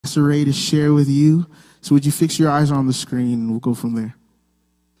Pastor Ray to share with you. So would you fix your eyes on the screen and we'll go from there.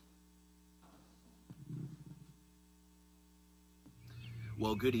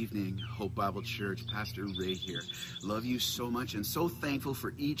 Well, good evening, Hope Bible Church. Pastor Ray here. Love you so much and so thankful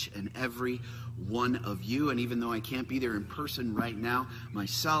for each and every one of you. And even though I can't be there in person right now,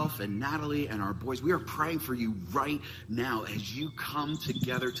 myself and Natalie and our boys, we are praying for you right now as you come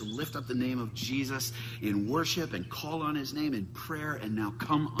together to lift up the name of Jesus in worship and call on his name in prayer and now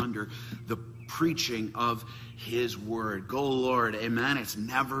come under the preaching of his word. Go, Lord. Amen. It's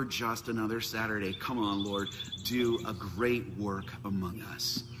never just another Saturday. Come on, Lord. Do a great work among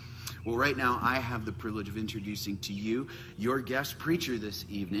us. Well, right now, I have the privilege of introducing to you your guest preacher this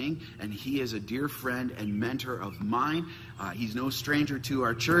evening, and he is a dear friend and mentor of mine. He's no stranger to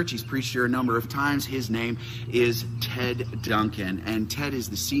our church. He's preached here a number of times. His name is Ted Duncan, and Ted is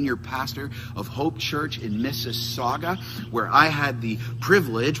the senior pastor of Hope Church in Mississauga, where I had the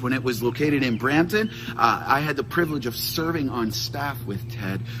privilege, when it was located in Brampton, I had the privilege of serving on staff with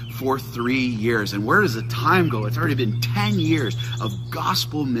Ted for 3 years. And where does the time go? It's already been 10 years of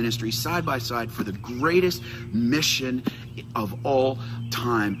gospel ministry side by side for the greatest mission of all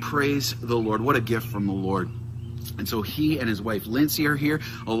time. Praise the Lord. What a gift from the Lord. And so he and his wife Lindsay are here,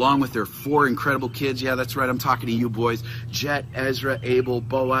 along with their 4 incredible kids. Yeah, that's right. I'm talking to you boys. Jet, Ezra, Abel,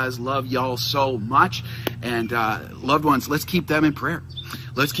 Boaz. Love y'all so much. And loved ones, let's keep them in prayer.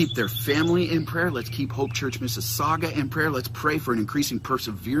 Let's keep their family in prayer. Let's keep Hope Church Mississauga in prayer. Let's pray for an increasing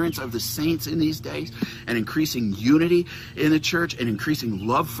perseverance of the saints in these days, and increasing unity in the church, and increasing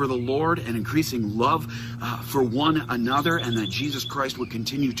love for the Lord, and increasing love for one another, and that Jesus Christ would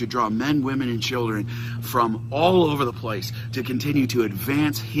continue to draw men, women, and children from all over the place to continue to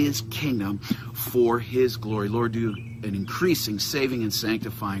advance his kingdom for his glory. Lord, do an increasing, saving, and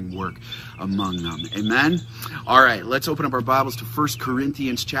sanctifying work among them. Amen? All right, let's open up our Bibles to 1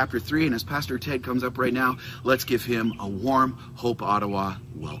 Corinthians chapter 3. And as Pastor Ted comes up right now, let's give him a warm Hope Ottawa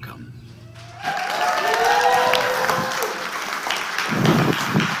welcome.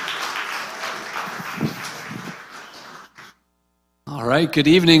 All right, good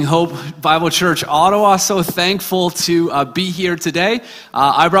evening, Hope Bible Church Ottawa. So thankful to be here today.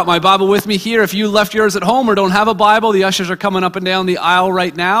 I brought my Bible with me here. If you left yours at home or don't have a Bible, the ushers are coming up and down the aisle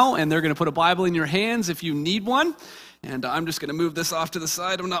right now, and they're going to put a Bible in your hands if you need one. And I'm just going to move this off to the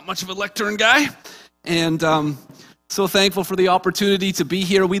side. I'm not much of a lectern guy. And so thankful for the opportunity to be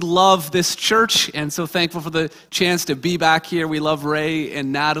here. We love this church, and so thankful for the chance to be back here. We love Ray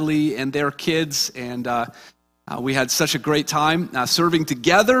and Natalie and their kids, and we had such a great time serving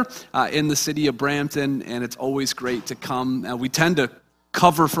together in the city of Brampton, and it's always great to come. We tend to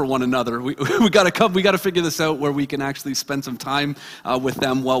cover for one another. We got to figure this out where we can actually spend some time with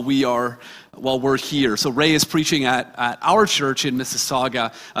them while we're here. So Ray is preaching at our church in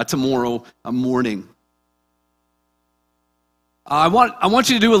Mississauga tomorrow morning. I want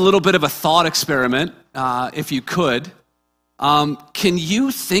you to do a little bit of a thought experiment, if you could. Can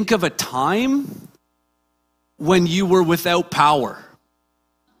you think of a time when you were without power?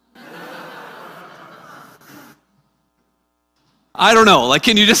 I don't know, like,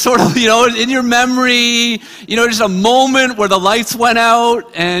 can you just sort of, in your memory, just a moment where the lights went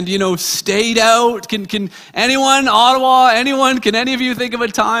out and, stayed out? Can anyone, Ottawa, can any of you think of a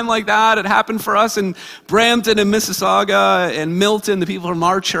time like that? It happened for us in Brampton and Mississauga and Milton, the people from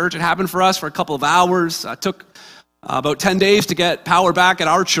our church. It happened for us for a couple of hours. It took about 10 days to get power back at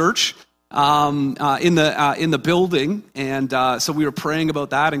our church. In the building, and so we were praying about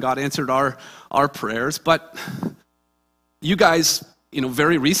that, and God answered our prayers. But you guys,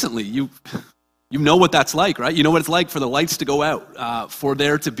 very recently, you know what that's like, right? You know what it's like for the lights to go out, for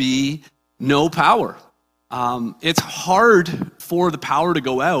there to be no power. It's hard for the power to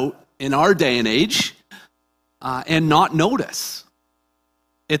go out in our day and age and not notice.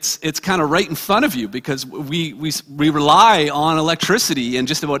 It's kind of right in front of you, because we rely on electricity and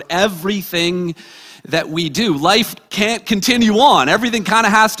just about everything that we do. Life can't continue on. Everything kind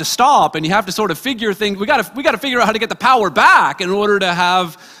of has to stop, and you have to sort of figure things. We got to figure out how to get the power back in order to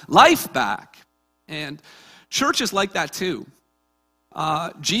have life back. And church is like that too.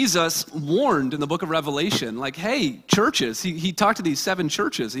 Jesus warned in the book of Revelation, like, hey, churches. He talked to these 7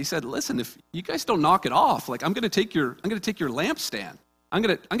 churches. He said, listen, if you guys don't knock it off, like, I'm going to take your lampstand. I'm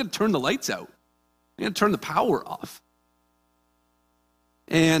going to turn the lights out. I'm going to turn the power off.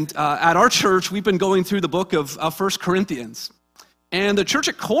 And at our church, we've been going through the book of 1 Corinthians. And the church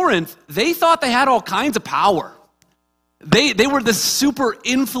at Corinth, they thought they had all kinds of power. They were this super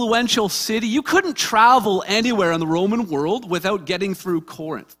influential city. You couldn't travel anywhere in the Roman world without getting through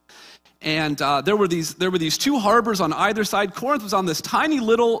Corinth. And there were these two harbors on either side. Corinth was on this tiny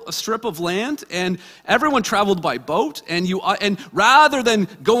little strip of land, and everyone traveled by boat. And rather than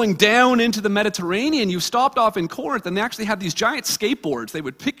going down into the Mediterranean, you stopped off in Corinth, and they actually had these giant skateboards. They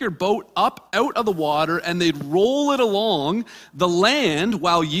would pick your boat up out of the water, and they'd roll it along the land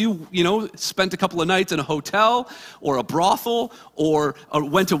while you spent a couple of nights in a hotel or a brothel or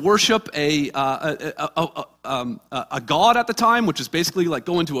went to worship a god at the time, which is basically like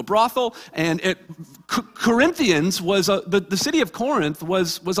going to a brothel. And Corinthians was the city of Corinth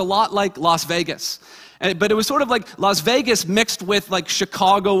was a lot like Las Vegas, but it was sort of like Las Vegas mixed with like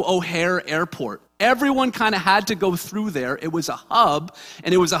Chicago O'Hare Airport. Everyone kind of had to go through there. It was a hub,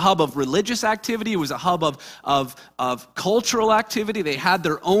 and it was a hub of religious activity. It was a hub of cultural activity. They had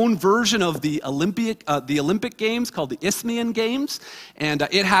their own version of the Olympic Games called the Isthmian Games, and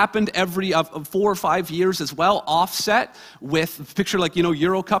it happened every 4 or 5 years as well, offset with picture like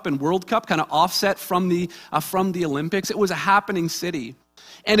Euro Cup and World Cup, kind of offset from the Olympics. It was a happening city,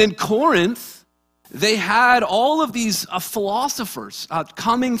 and in Corinth, they had all of these philosophers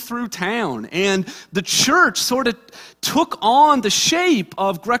coming through town, and the church sort of took on the shape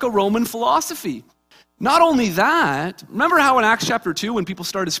of Greco-Roman philosophy. Not only that, remember how in Acts chapter 2, when people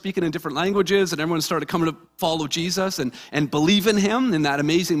started speaking in different languages and everyone started coming to follow Jesus and believe in him in that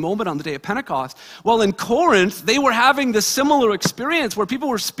amazing moment on the day of Pentecost? Well, in Corinth, they were having this similar experience where people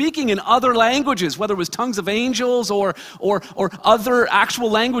were speaking in other languages, whether it was tongues of angels or other actual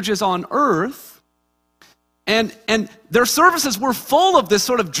languages on earth. And their services were full of this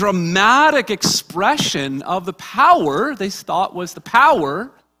sort of dramatic expression of the power they thought was the power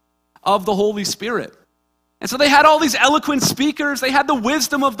of the Holy Spirit. And so they had all these eloquent speakers. They had the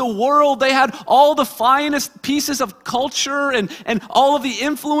wisdom of the world. They had all the finest pieces of culture and all of the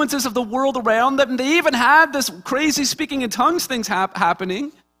influences of the world around them. And they even had this crazy speaking in tongues things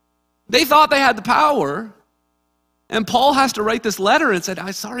happening. They thought they had the power. And Paul has to write this letter and said,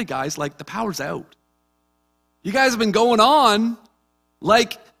 sorry guys, like the power's out. You guys have been going on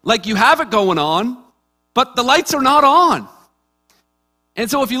like you have it going on, but the lights are not on. And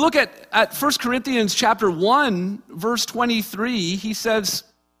so if you look at 1 Corinthians chapter 1, verse 23, he says,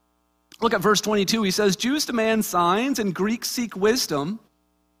 look at verse 22, he says, Jews demand signs and Greeks seek wisdom,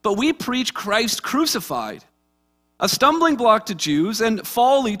 but we preach Christ crucified, a stumbling block to Jews and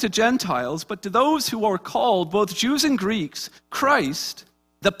folly to Gentiles, but to those who are called, both Jews and Greeks, Christ,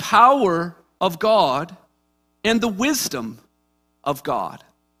 the power of God, and the wisdom of God.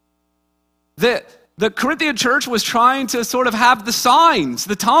 The Corinthian church was trying to sort of have the signs,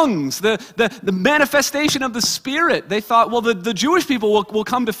 the tongues, the manifestation of the Spirit. They thought, well, the Jewish people will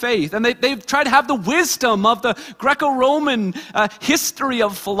come to faith. And they tried to have the wisdom of the Greco-Roman history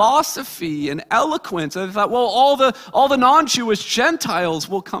of philosophy and eloquence. And they thought, well, all the non-Jewish Gentiles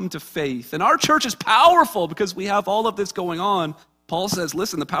will come to faith. And our church is powerful because we have all of this going on. Paul says,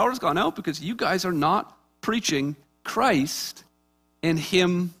 listen, the power's gone out because you guys are not preaching Christ and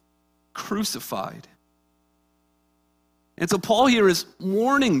him crucified. And so Paul here is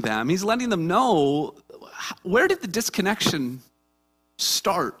warning them. He's letting them know, where did the disconnection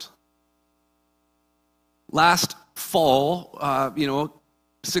start? Last fall,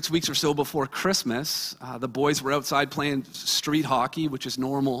 6 weeks or so before Christmas, the boys were outside playing street hockey, which is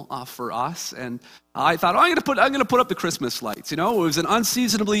normal for us. And I thought, I'm going to put up the Christmas lights. It was an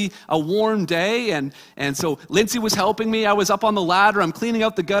unseasonably warm day, and so Lindsay was helping me. I was up on the ladder. I'm cleaning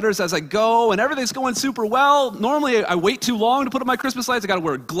out the gutters as I go, and everything's going super well. Normally, I wait too long to put up my Christmas lights. I got to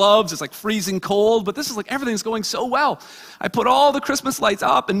wear gloves. It's like freezing cold, but this is like everything's going so well. I put all the Christmas lights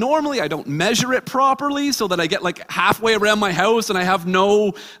up, and normally I don't measure it properly so that I get like halfway around my house and I have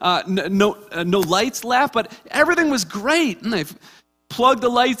no lights left. But everything was great, and I've plugged the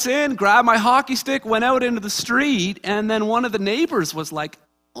lights in, grabbed my hockey stick, went out into the street, and then one of the neighbors was like,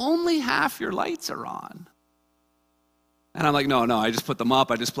 only half your lights are on. And I'm like, no, I just put them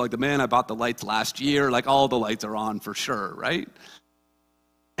up, I just plugged them in, I bought the lights last year, like all the lights are on for sure, right?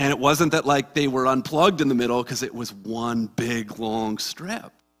 And it wasn't that like they were unplugged in the middle, because it was one big long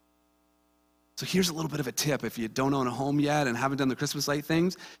strip. So here's a little bit of a tip. If you don't own a home yet and haven't done the Christmas light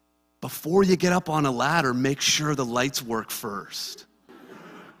things, before you get up on a ladder, make sure the lights work first.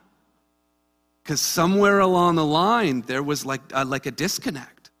 Because somewhere along the line there was like a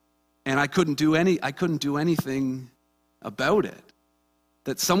disconnect, and I couldn't do anything about it.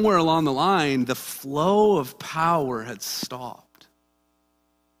 That somewhere along the line the flow of power had stopped.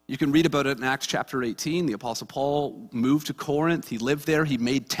 You can read about it in Acts chapter 18. The Apostle Paul moved to Corinth. He lived there. He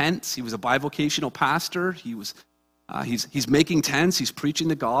made tents. He was a bivocational pastor. He's making tents. He's preaching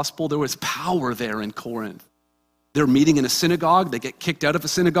the gospel. There was power there in Corinth. they're meeting in a synagogue. They get kicked out of a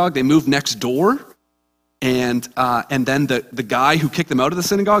synagogue. They move next door. And then the guy who kicked them out of the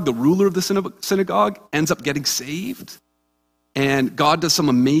synagogue, the ruler of the synagogue, ends up getting saved. And God does some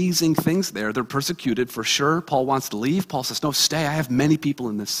amazing things there. They're persecuted for sure. Paul wants to leave. Paul says, no, stay. I have many people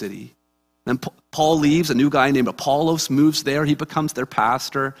in this city. Then Paul leaves. A new guy named Apollos moves there. He becomes their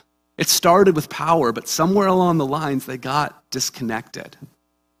pastor. It started with power, but somewhere along the lines, they got disconnected.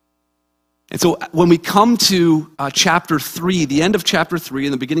 And so when we come to chapter 3, the end of chapter 3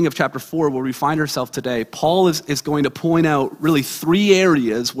 and the beginning of chapter 4, where we find ourselves today, Paul is going to point out really 3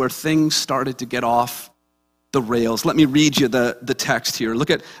 areas where things started to get off the rails. Let me read you the text here. Look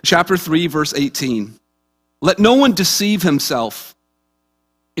at chapter 3, verse 18. Let no one deceive himself.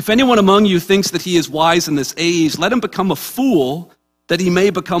 If anyone among you thinks that he is wise in this age, let him become a fool that he may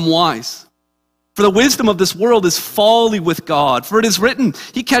become wise. For the wisdom of this world is folly with God. For it is written,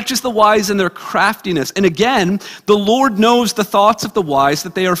 he catches the wise in their craftiness. And again, the Lord knows the thoughts of the wise,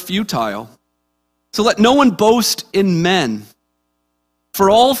 that they are futile. So let no one boast in men, for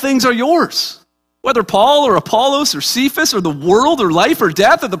all things are yours. Whether Paul or Apollos or Cephas or the world or life or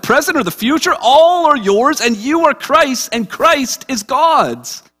death or the present or the future, all are yours, and you are Christ, and Christ is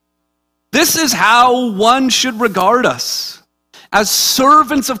God's. This is how one should regard us, as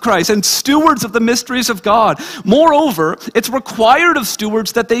servants of Christ and stewards of the mysteries of God. Moreover, it's required of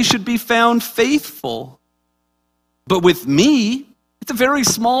stewards that they should be found faithful. But with me, it's a very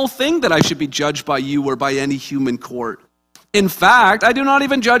small thing that I should be judged by you or by any human court. In fact, I do not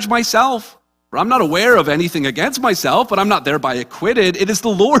even judge myself. For I'm not aware of anything against myself, but I'm not thereby acquitted. It is the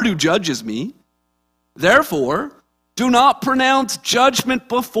Lord who judges me. Therefore, do not pronounce judgment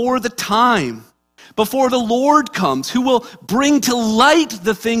before the time, before the Lord comes, who will bring to light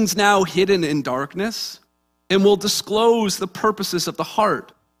the things now hidden in darkness, and will disclose the purposes of the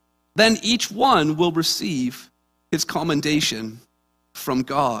heart. Then each one will receive his commendation from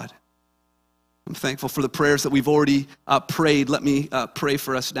God. I'm thankful for the prayers that we've already prayed. Let me pray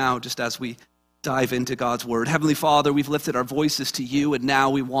for us now, just as we dive into God's word. Heavenly Father, we've lifted our voices to you, and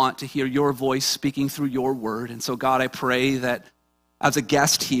now we want to hear your voice speaking through your word. And so, God, I pray that as a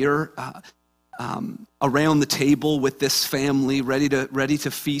guest here, around the table with this family, ready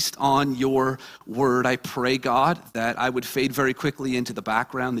to feast on your word, I pray, God, that I would fade very quickly into the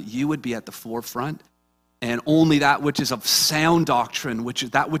background, that you would be at the forefront, and only that which is of sound doctrine,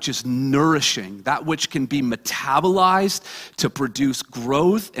 that which is nourishing, that which can be metabolized to produce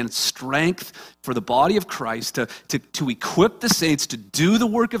growth and strength for the body of Christ, to equip the saints to do the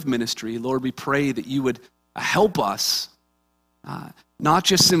work of ministry. Lord, we pray that you would help us not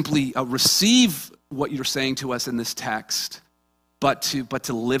just simply receive what you're saying to us in this text, but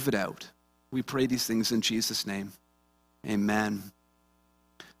to live it out. We pray these things in Jesus' name. Amen.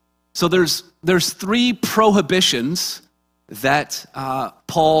 So there's 3 prohibitions that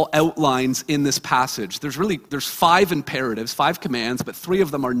Paul outlines in this passage. There's 5 imperatives, 5 commands, but 3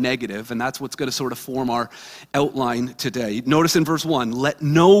 of them are negative, and that's what's going to sort of form our outline today. Notice in verse 1, let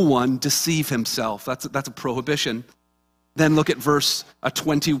no one deceive himself. That's a prohibition. Then look at verse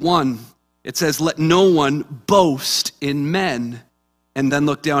 21. It says, let no one boast in men. And then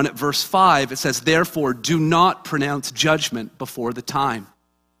look down at verse 5. It says, therefore, do not pronounce judgment before the time.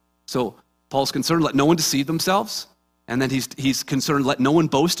 So Paul's concerned, let no one deceive themselves. And then he's concerned, let no one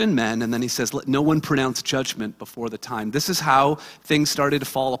boast in men. And then he says, let no one pronounce judgment before the time. This is how things started to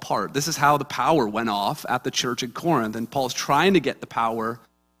fall apart. This is how the power went off at the church in Corinth. And Paul's trying to get the power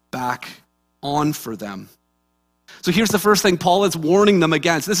back on for them. So here's the first thing Paul is warning them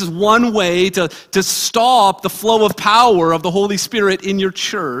against. This is one way to stop the flow of power of the Holy Spirit in your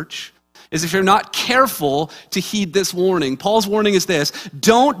church, is if you're not careful to heed this warning. Paul's warning is this: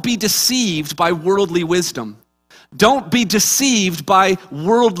 don't be deceived by worldly wisdom. Don't be deceived by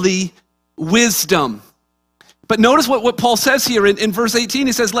worldly wisdom. But notice what Paul says here in verse 18.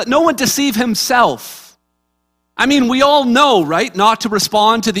 He says, let no one deceive himself. I mean, we all know, right, not to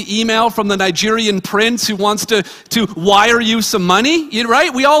respond to the email from the Nigerian prince who wants to wire you some money,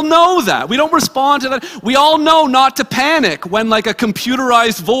 right? We all know that. We don't respond to that. We all know not to panic when like a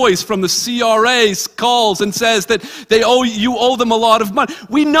computerized voice from the CRA calls and says that you owe them a lot of money.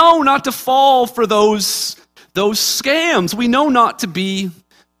 We know not to fall for those scams. We know not to be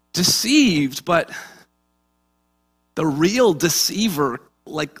deceived, but the real deceiver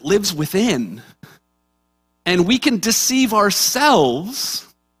like lives within. And we can deceive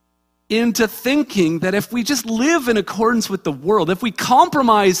ourselves into thinking that if we just live in accordance with the world, if we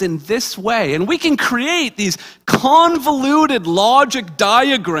compromise in this way, and we can create these convoluted logic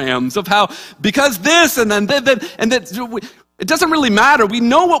diagrams of how, because this and then that, It doesn't really matter. We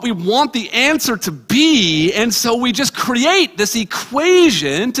know what we want the answer to be, and so we just create this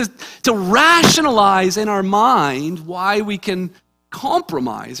equation to rationalize in our mind why we can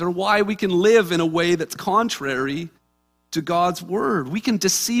compromise or why we can live in a way that's contrary to God's word. We can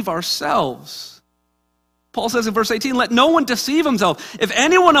deceive ourselves. Paul says in verse 18, let no one deceive himself. If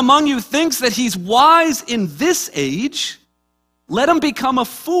anyone among you thinks that he's wise in this age, let him become a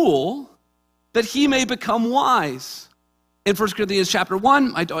fool that he may become wise. In 1 Corinthians chapter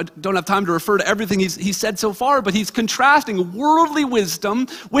 1, I don't have time to refer to everything he's said so far, but he's contrasting worldly wisdom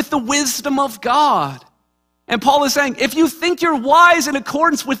with the wisdom of God. And Paul is saying, if you think you're wise in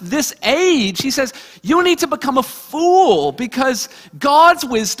accordance with this age, he says, you need to become a fool because God's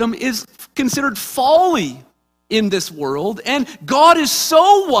wisdom is considered folly in this world. And God is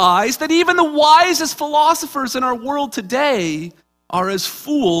so wise that even the wisest philosophers in our world today are as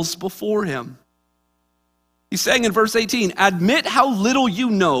fools before him. He's saying in verse 18, admit how little you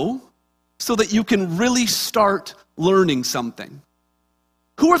know so that you can really start learning something.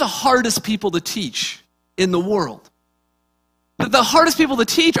 Who are the hardest people to teach in the world? The hardest people to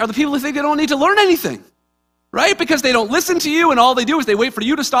teach are the people who think they don't need to learn anything, right? Because they don't listen to you and all they do is they wait for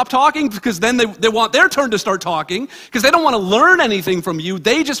you to stop talking because then they want their turn to start talking because they don't want to learn anything from you.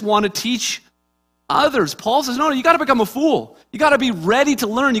 They just want to teach others. Paul says, no, you got to become a fool. You got to be ready to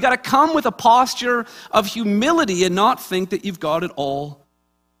learn. You got to come with a posture of humility and not think that you've got it all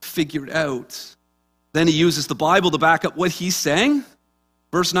figured out. Then he uses the Bible to back up what he's saying.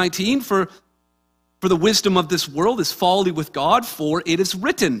 Verse 19, for the wisdom of this world is folly with God, for it is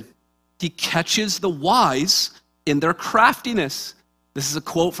written, he catches the wise in their craftiness. This is a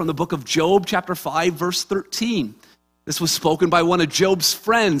quote from the book of Job, chapter 5, verse 13. This was spoken by one of Job's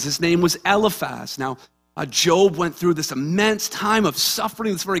friends. His name was Eliphaz. Now, Job went through this immense time of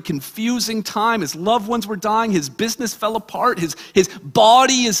suffering, this very confusing time. His loved ones were dying. His business fell apart. His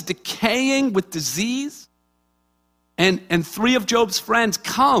body is decaying with disease. And three of Job's friends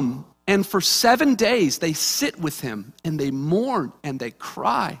come, and for 7 days they sit with him, and they mourn, and they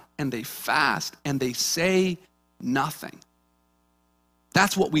cry, and they fast, and they say nothing.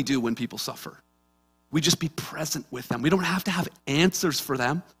 That's what we do when people suffer. We just be present with them. We don't have to have answers for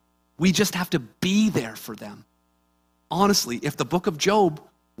them. We just have to be there for them. Honestly, if the book of Job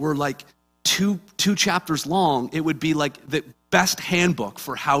were like two chapters long, it would be like the best handbook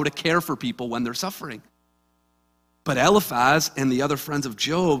for how to care for people when they're suffering. But Eliphaz and the other friends of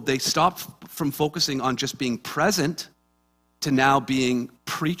Job, they stopped from focusing on just being present to now being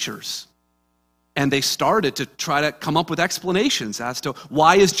preachers. And they started to try to come up with explanations as to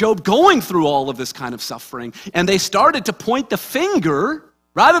why is Job going through all of this kind of suffering. And they started to point the finger,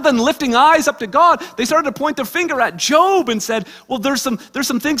 rather than lifting eyes up to God, they started to point their finger at Job and said, well, there's some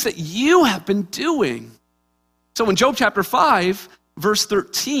things that you have been doing. So in Job chapter 5, verse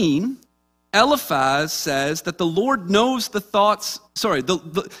 13, Eliphaz says that the Lord knows the thoughts,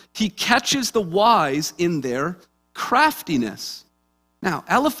 he catches the wise in their craftiness. Now,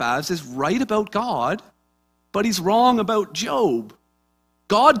 Eliphaz is right about God, but he's wrong about Job.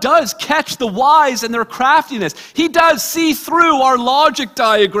 God does catch the wise in their craftiness. He does see through our logic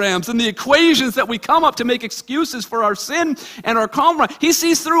diagrams and the equations that we come up to make excuses for our sin and our compromise. He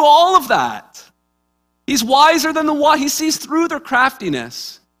sees through all of that. He's wiser than the wise. He sees through their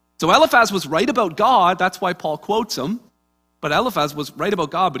craftiness. So Eliphaz was right about God. That's why Paul quotes him. But Eliphaz was right about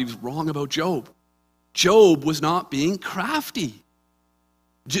God, but he was wrong about Job. Job was not being crafty.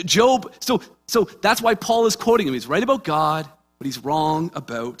 Job, so that's why Paul is quoting him. He's right about God, but he's wrong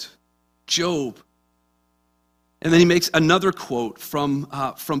about Job. And then he makes another quote from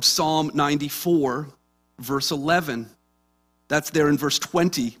Psalm 94, verse 11. That's there in verse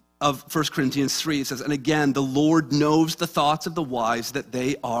 20 of 1 Corinthians 3. It says, and again, the Lord knows the thoughts of the wise, that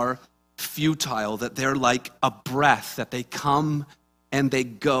they are futile, that they're like a breath, that they come and they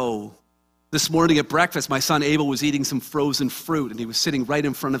go. This morning at breakfast, my son Abel was eating some frozen fruit, and he was sitting right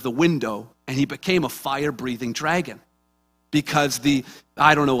in front of the window, and he became a fire-breathing dragon. Because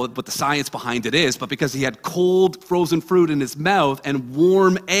I don't know what the science behind it is, but because he had cold frozen fruit in his mouth and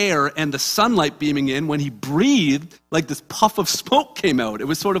warm air and the sunlight beaming in, when he breathed, like this puff of smoke came out. It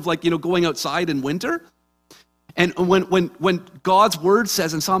was sort of like, going outside in winter. And when God's word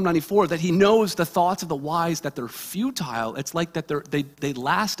says in Psalm 94 that he knows the thoughts of the wise, that they're futile, it's like that they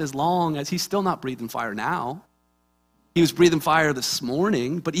last as long as he's still not breathing fire now. He was breathing fire this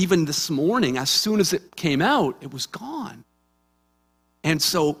morning, but even this morning, as soon as it came out, it was gone. And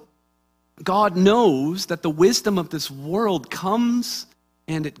so God knows that the wisdom of this world comes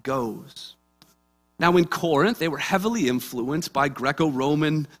and it goes. Now in Corinth, they were heavily influenced by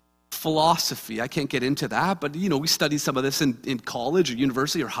Greco-Roman philosophy. I can't get into that, but we study some of this in college or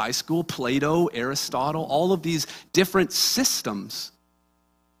university or high school. Plato, Aristotle, all of these different systems.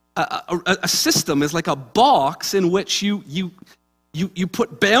 A system is like a box in which you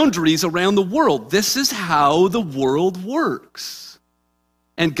put boundaries around the world. This is how the world works.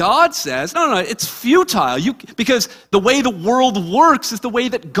 And God says, no, it's futile. Because the way the world works is the way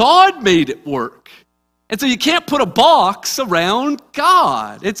that God made it work. And so you can't put a box around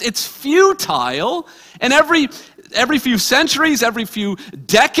God. It's futile. And every few centuries, every few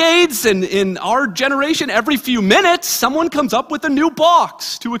decades, and in our generation, every few minutes, someone comes up with a new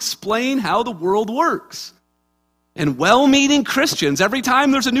box to explain how the world works. And well-meaning Christians, every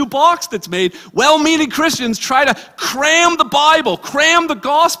time there's a new box that's made, well-meaning Christians try to cram the Bible, cram the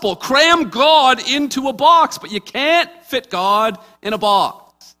gospel, cram God into a box, but you can't fit God in a box.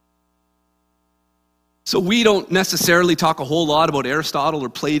 So we don't necessarily talk a whole lot about Aristotle or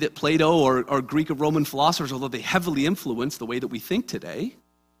Plato or Greek or Roman philosophers, although they heavily influence the way that we think today.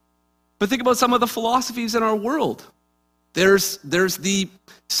 But think about some of the philosophies in our world. There's the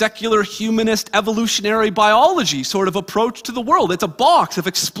secular humanist evolutionary biology sort of approach to the world. It's a box of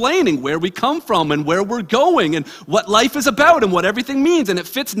explaining where we come from and where we're going and what life is about and what everything means, and it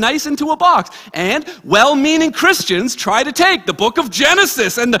fits nice into a box. And well-meaning Christians try to take the book of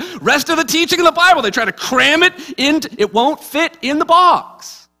Genesis and the rest of the teaching in the Bible, they try to cram it into, it won't fit in the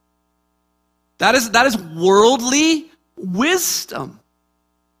box. That is worldly wisdom.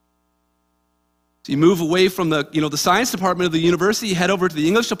 So you move away from the science department of the university, you head over to the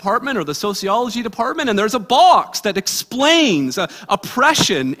English department or the sociology department, and there's a box that explains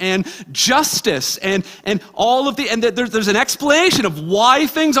oppression and justice and all of there's an explanation of why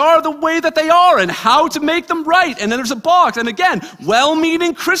things are the way that they are and how to make them right. And then there's a box. And again,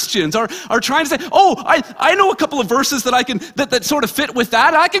 well-meaning Christians are trying to say, I know a couple of verses that I can that sort of fit with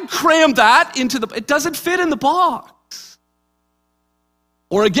that. I can cram that into it doesn't fit in the box.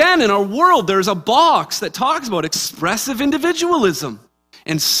 Or again, in our world, there's a box that talks about expressive individualism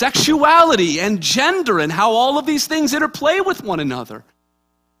and sexuality and gender and how all of these things interplay with one another.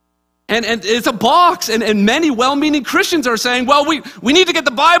 And it's a box, and many well-meaning Christians are saying, well, we need to get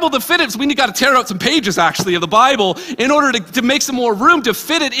the Bible to fit it, so we got to tear out some pages, actually, of the Bible in order to make some more room to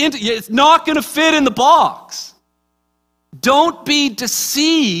fit it into. It's not going to fit in the box. Don't be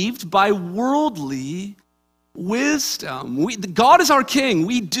deceived by worldly wisdom. God is our king.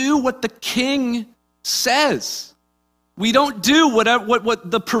 We do what the king says. We don't do what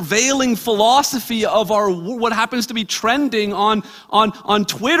the prevailing philosophy of what happens to be trending on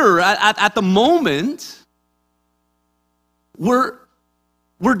Twitter at the moment. We're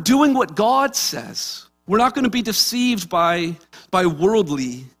doing what God says. We're not going to be deceived by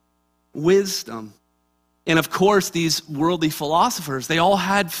worldly wisdom. And of course, these worldly philosophers, they all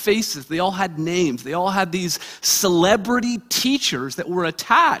had faces, they all had names, they all had these celebrity teachers that were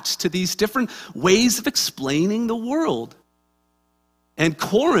attached to these different ways of explaining the world. And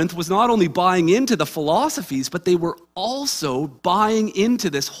Corinth was not only buying into the philosophies, but they were also buying into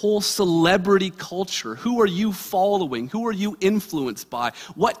this whole celebrity culture. Who are you following? Who are you influenced by?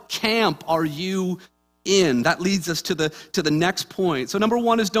 What camp are you in? That leads us to the next point. So number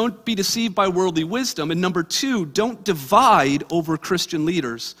one is don't be deceived by worldly wisdom. And number two, don't divide over Christian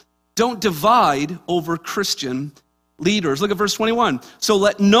leaders. Don't divide over Christian leaders. Look at verse 21. So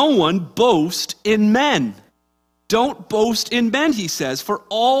let no one boast in men. Don't boast in men, he says, for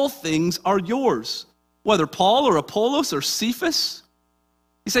all things are yours. Whether Paul or Apollos or Cephas.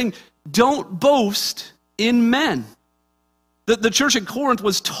 He's saying, don't boast in men. The church in Corinth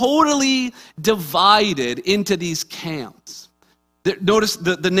was totally divided into these camps. Notice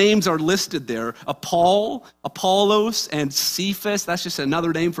the names are listed there. Apollos, and Cephas. That's just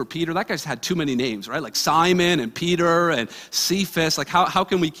another name for Peter. That guy's had too many names, right? Like Simon and Peter and Cephas. Like how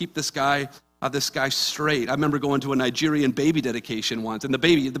can we keep this guy straight? I remember going to a Nigerian baby dedication once, and the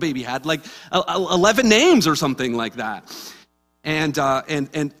baby had like 11 names or something like that.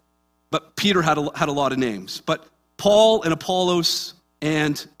 But Peter had a lot of names. But Paul and Apollos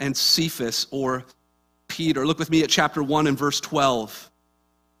and Cephas or Peter. Look with me at chapter 1 and verse 12.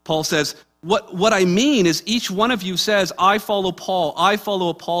 Paul says, what I mean is each one of you says, I follow Paul, I follow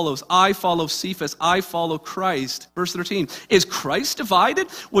Apollos, I follow Cephas, I follow Christ. Verse 13, is Christ divided?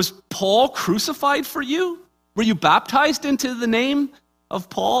 Was Paul crucified for you? Were you baptized into the name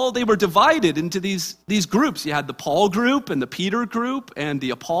of Paul? They were divided into these groups. You had the Paul group and the Peter group and the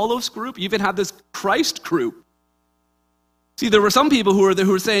Apollos group. You even had this Christ group. See, there were some people who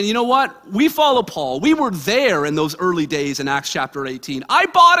were saying, you know what? We follow Paul. We were there in those early days in Acts chapter 18. I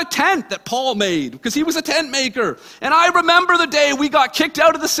bought a tent that Paul made because he was a tent maker. And I remember the day we got kicked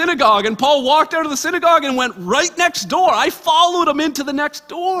out of the synagogue and Paul walked out of the synagogue and went right next door. I followed him into the next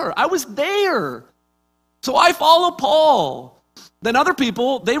door. I was there. So I follow Paul. Then other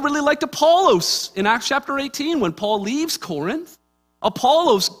people, they really liked Apollos in Acts chapter 18. When Paul leaves Corinth,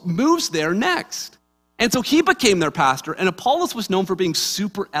 Apollos moves there next. And so he became their pastor, and Apollos was known for being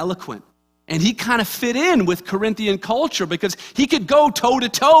super eloquent. And he kind of fit in with Corinthian culture because he could go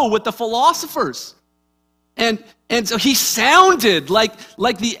toe-to-toe with the philosophers. And so he sounded like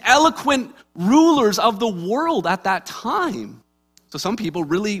the eloquent rulers of the world at that time. So some people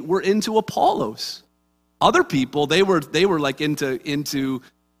really were into Apollos. Other people, they were like into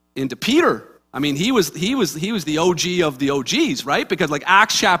Peter. I mean, he was the OG of the OGs, right? Because like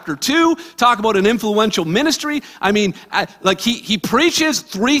Acts chapter 2, talk about an influential ministry. I mean, like he preaches,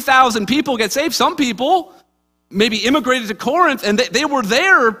 3,000 people get saved. Some people maybe immigrated to Corinth and they were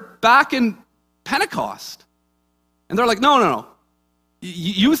there back in Pentecost. And they're like, no.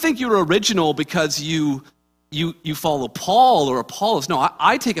 You think you're original because you follow Paul or Apollos. No,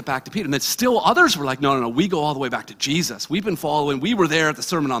 I take it back to Peter. And then still others were like, no, we go all the way back to Jesus. We've been following. We were there at the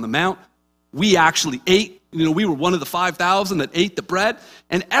Sermon on the Mount. We actually ate, we were one of the 5,000 that ate the bread.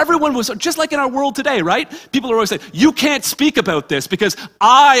 And everyone was, just like in our world today, right? People are always saying, you can't speak about this because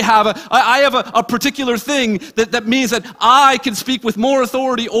I have a particular thing that means that I can speak with more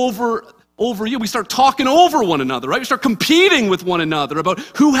authority over you. We start talking over one another, right? We start competing with one another about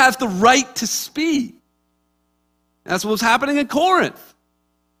who has the right to speak. That's what was happening in Corinth.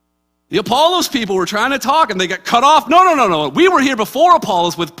 The Apollos people were trying to talk and they got cut off. No. We were here before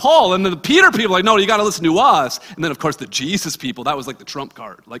Apollos with Paul. And then the Peter people were like, no, you got to listen to us. And then, of course, the Jesus people, that was like the trump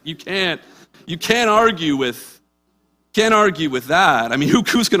card. Like, you can't argue with that. I mean,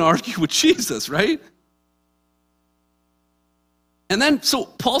 who's going to argue with Jesus, right? And then, so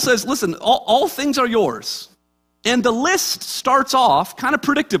Paul says, listen, all things are yours. And the list starts off kind of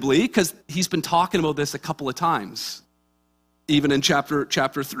predictably because he's been talking about this a couple of times. Even in chapter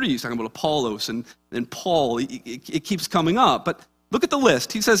 3, he's talking about Apollos and Paul. It keeps coming up. But look at the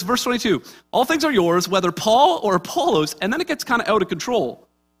list. He says, verse 22, all things are yours, whether Paul or Apollos, and then it gets kind of out of control.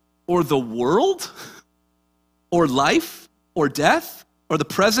 Or the world, or life, or death, or the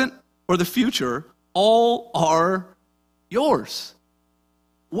present, or the future, all are yours.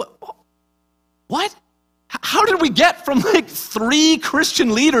 What? How did we get from like 3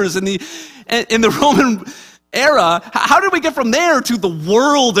 Christian leaders in the Roman era, how did we get from there to the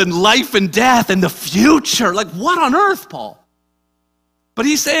world and life and death and the future? Like, what on earth, Paul? But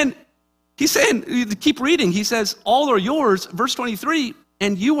he's saying, keep reading. He says, all are yours, verse 23,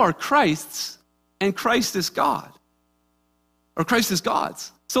 and you are Christ's, and Christ is God. Or Christ is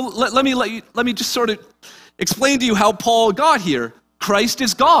God's. So let me just sort of explain to you how Paul got here. Christ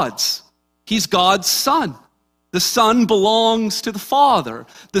is God's. He's God's Son. The Son belongs to the Father.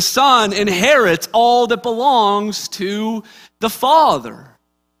 The Son inherits all that belongs to the Father.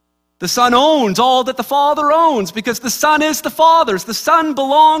 The Son owns all that the Father owns because the Son is the Father's. The Son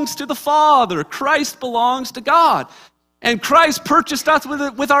belongs to the Father. Christ belongs to God. And Christ purchased us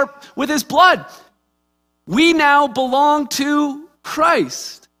with his blood. We now belong to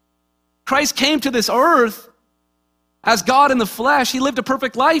Christ. Christ came to this earth as God in the flesh. He lived a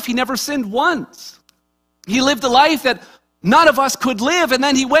perfect life. He never sinned once. He lived a life that none of us could live, and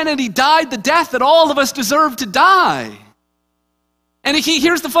then he went and he died the death that all of us deserve to die. And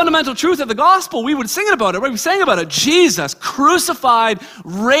here's the fundamental truth of the gospel. We would sing about it, right? We sang about it. Jesus, crucified,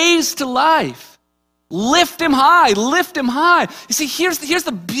 raised to life. Lift him high, lift him high. You see, here's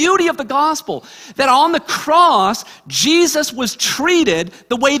the beauty of the gospel, that on the cross, Jesus was treated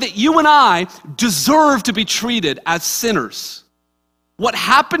the way that you and I deserve to be treated as sinners. What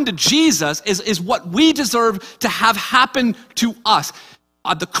happened to Jesus is what we deserve to have happen to us.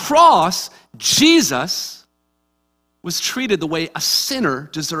 On the cross, Jesus was treated the way a sinner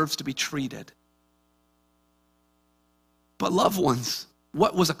deserves to be treated. But loved ones,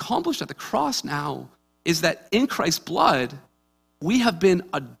 what was accomplished at the cross now is that in Christ's blood, we have been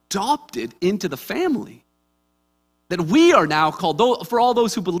adopted into the family. That we are now called, for all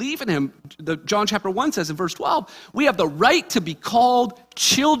those who believe in him, John chapter 1 says in verse 12, we have the right to be called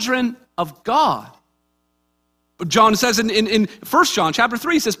children of God. John says in 1 John chapter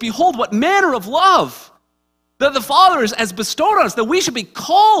 3, he says, behold, what manner of love that the Father has bestowed on us, that we should be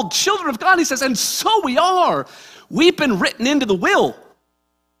called children of God. He says, and so we are. We've been written into the will.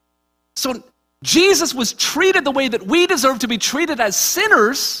 So Jesus was treated the way that we deserve to be treated as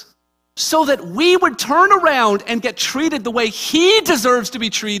sinners, so that we would turn around and get treated the way he deserves to be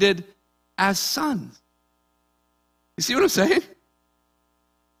treated as sons. You see what I'm saying?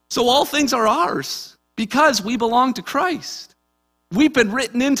 So all things are ours because we belong to Christ. We've been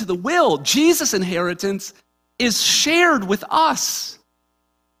written into the will. Jesus' inheritance is shared with us.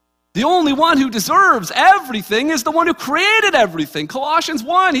 The only one who deserves everything is the one who created everything. Colossians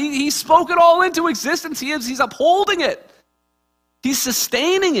 1, he spoke it all into existence. He's upholding it. He's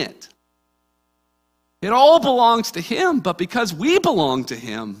sustaining it. It all belongs to him, but because we belong to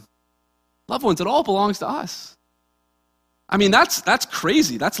him, loved ones, it all belongs to us. I mean, that's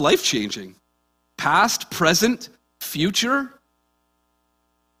crazy. That's life-changing. Past, present, future,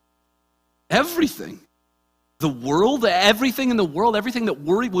 everything. The world, everything in the world, everything that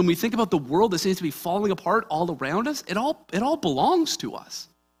when we think about the world that seems to be falling apart all around us, it all belongs to us.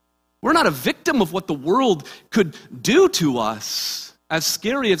 We're not a victim of what the world could do to us, as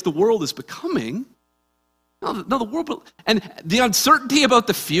scary as the world is becoming. No, the world, and the uncertainty about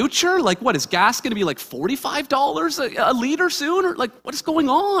the future, like what, is gas going to be like $45 a liter soon? Or like, what is going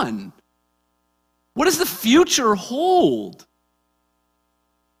on? What does the future hold?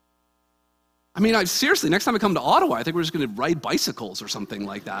 I mean, seriously, next time I come to Ottawa, I think we're just going to ride bicycles or something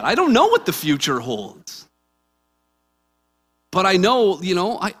like that. I don't know what the future holds. But I know,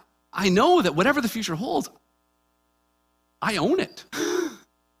 I know that whatever the future holds, I own it.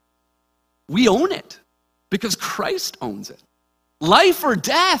 We own it because Christ owns it. Life or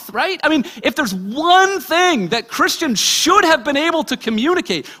death, right? I mean, if there's one thing that Christians should have been able to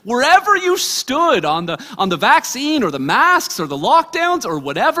communicate, wherever you stood on the vaccine or the masks or the lockdowns or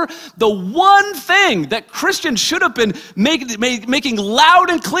whatever, the one thing that Christians should have been making loud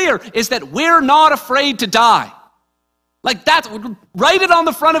and clear is that we're not afraid to die. Like that's, write it on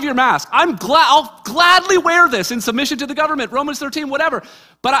the front of your mask. I'll gladly wear this in submission to the government, Romans 13, whatever.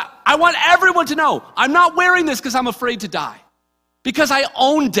 But I want everyone to know, I'm not wearing this because I'm afraid to die. Because I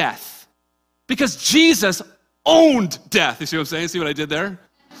own death. Because Jesus owned death. You see what I'm saying? See what I did there?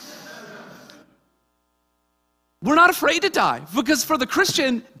 We're not afraid to die. Because for the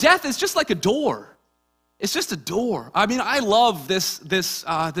Christian, death is just like a door. It's just a door. I mean, I love this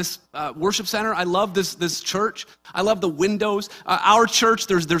worship center. I love this church. I love the windows. Our church,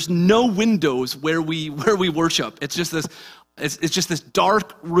 there's no windows where we worship. It's just this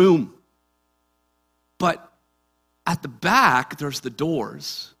dark room. But at the back, there's the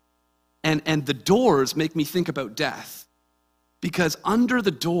doors. And the doors make me think about death. Because under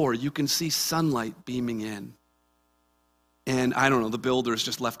the door, you can see sunlight beaming in. And I don't know, the builders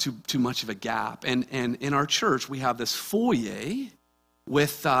just left too much of a gap. And in our church, we have this foyer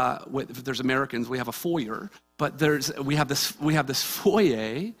with if there's Americans, we have a foyer. But we have this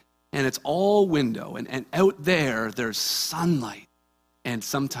foyer, and it's all window. And out there's sunlight. And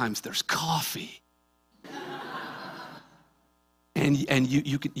sometimes there's coffee. And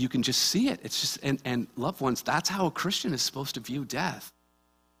you can just see it. It's just and loved ones, that's how a Christian is supposed to view death.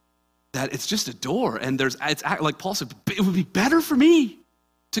 That it's just a door, and it's like Paul said, it would be better for me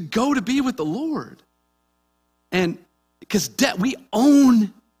to go to be with the Lord. And because we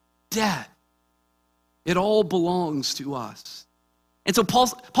own death. It all belongs to us. And so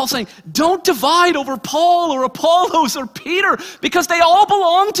Paul's saying, don't divide over Paul or Apollos or Peter, because they all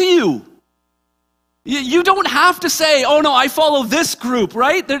belong to you. You don't have to say, oh no, I follow this group,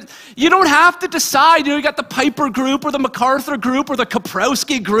 right? You don't have to decide, you got the Piper group or the MacArthur group or the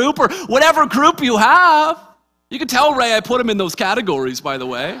Kaprowski group or whatever group you have. You can tell Ray I put him in those categories, by the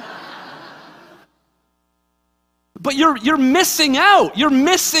way. But you're missing out. You're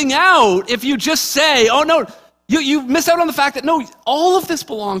missing out if you just say, oh no, you miss out on the fact that no, all of this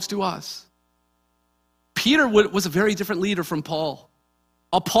belongs to us. Peter was a very different leader from Paul.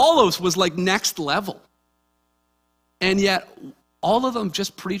 Apollos was like next level. And yet, all of them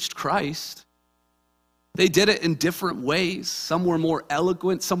just preached Christ. They did it in different ways. Some were more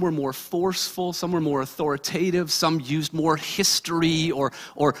eloquent, some were more forceful, some were more authoritative, some used more history or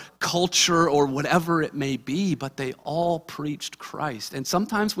culture or whatever it may be, but they all preached Christ. And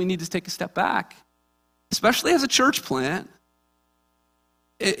sometimes we need to take a step back, especially as a church plant.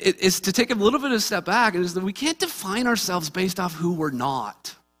 It is to take a little bit of a step back, and is that we can't define ourselves based off who we're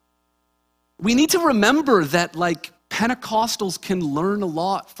not. We need to remember that like Pentecostals can learn a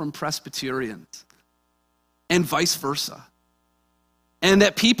lot from Presbyterians and vice versa. And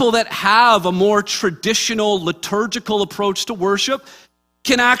that people that have a more traditional liturgical approach to worship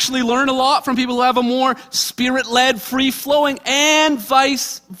can actually learn a lot from people who have a more spirit-led, free-flowing, and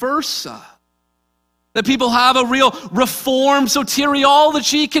vice versa. That people have a real reformed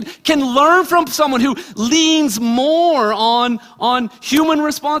soteriology, can learn from someone who leans more on human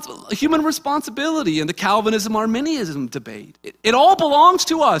responsibility and the Calvinism-Arminianism debate. It all belongs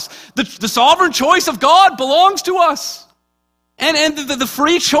to us. The sovereign choice of God belongs to us. And the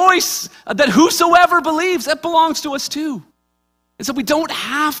free choice that whosoever believes, that belongs to us too. And so we don't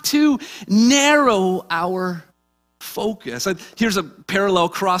have to narrow our focus. Here's a parallel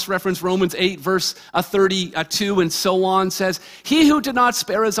cross-reference. Romans 8, verse 32 and so on says, he who did not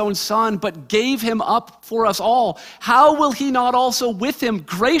spare his own son, but gave him up for us all, how will he not also with him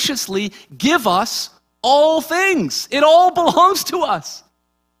graciously give us all things? It all belongs to us.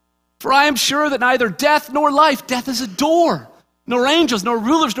 For I am sure that neither death nor life, death is a door, nor angels, nor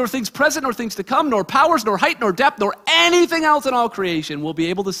rulers, nor things present, nor things to come, nor powers, nor height, nor depth, nor anything else in all creation will be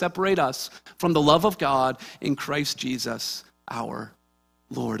able to separate us from the love of God in Christ Jesus our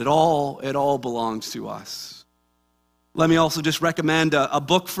Lord. It all belongs to us. Let me also just recommend a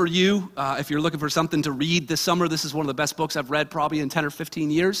book for you. If you're looking for something to read this summer, this is one of the best books I've read probably in 10 or 15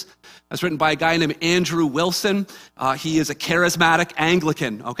 years. It's written by a guy named Andrew Wilson. He is a charismatic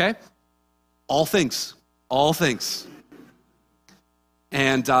Anglican, okay? All things.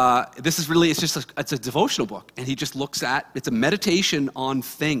 And this is really, it's a devotional book. And he just looks at, it's a meditation on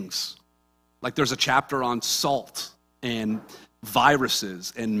things. Like there's a chapter on salt and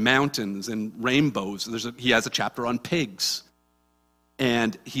viruses and mountains and rainbows. He has a chapter on pigs.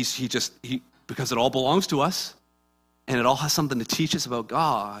 And he because it all belongs to us and it all has something to teach us about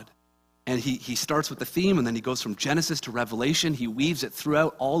God. And he starts with the theme and then he goes from Genesis to Revelation. He weaves it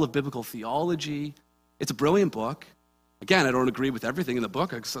throughout all of biblical theology. It's a brilliant book. Again, I don't agree with everything in the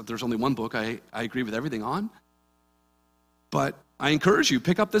book. There's only one book I agree with everything on. But I encourage you,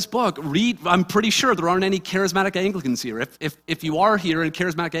 pick up this book. Read. I'm pretty sure there aren't any charismatic Anglicans here. If you are here and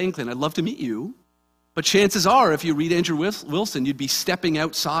charismatic Anglican, I'd love to meet you. But chances are, if you read Andrew Wilson, you'd be stepping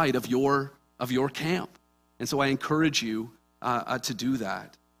outside of your camp. And so I encourage you to do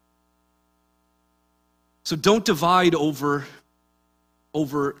that. So don't divide over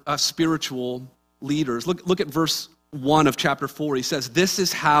spiritual leaders. Look at verse 1 of chapter 4. He says, this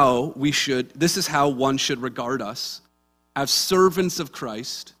is how one should regard us, as servants of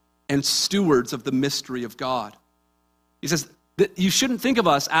Christ and stewards of the mystery of God. He says that you shouldn't think of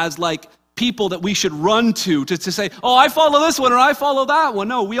us as like people that we should run to say, oh, I follow this one or I follow that one.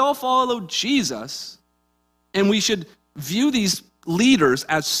 No, we all follow Jesus. And we should view these leaders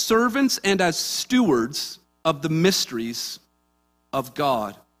as servants and as stewards of the mysteries of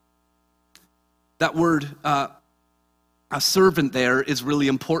God. That word, a servant there is really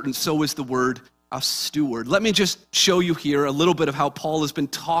important. So is the word a steward. Let me just show you here a little bit of how Paul has been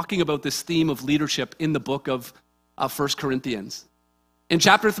talking about this theme of leadership in the book of 1 Corinthians. In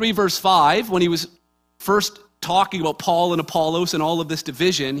chapter 3, verse 5, when he was first talking about Paul and Apollos and all of this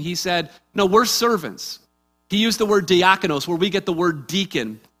division, he said, no, we're servants. He used the word diakonos, where we get the word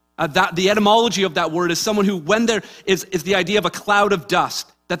deacon. The etymology of that word is someone who, when there is the idea of a cloud of dust,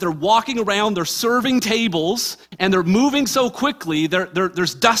 that they're walking around, they're serving tables, and they're moving so quickly,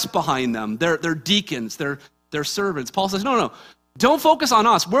 there's dust behind them. They're deacons, they're servants. Paul says, no, don't focus on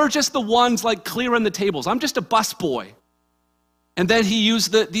us. We're just the ones like clearing the tables. I'm just a busboy. And then he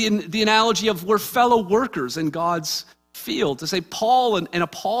used the analogy of we're fellow workers in God's field to say Paul and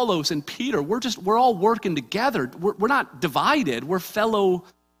Apollos and Peter, we're all working together. We're not divided. We're fellow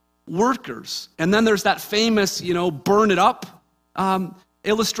workers. And then there's that famous, burn it up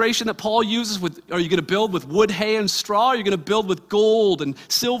illustration that Paul uses with, are you going to build with wood, hay, and straw? Or are you going to build with gold and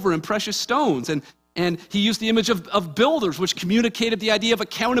silver and precious stones? And he used the image of builders, which communicated the idea of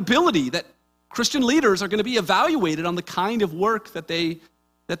accountability, that Christian leaders are going to be evaluated on the kind of work that they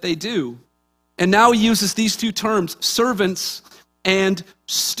do. And now he uses these two terms, servants and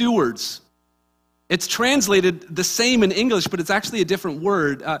stewards. It's translated the same in English, but it's actually a different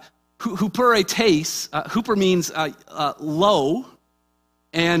word. Huperetes, huper means low,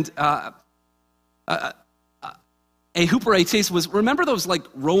 and a huperetes was, remember those like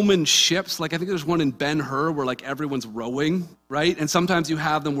Roman ships? Like I think there's one in Ben-Hur where like everyone's rowing, right? And sometimes you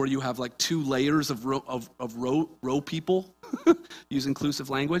have them where you have like two layers of row people, use inclusive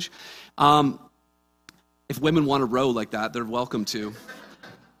language. If women want to row like that, they're welcome to.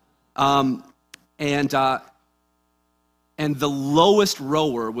 And the lowest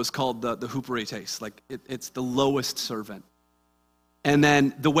rower was called the huperetes, like it's the lowest servant. And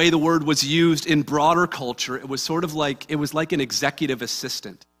then the way the word was used in broader culture, it was sort of like, it was like an executive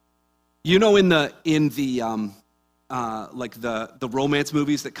assistant. In the romance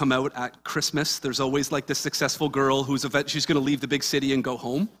movies that come out at Christmas, there's always like this successful girl she's going to leave the big city and go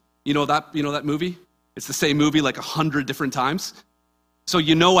home. You know that movie? It's the same movie like 100 different times. So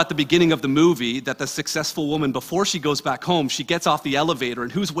you know at the beginning of the movie that the successful woman, before she goes back home, she gets off the elevator,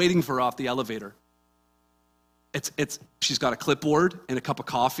 and who's waiting for her off the elevator? She's got a clipboard and a cup of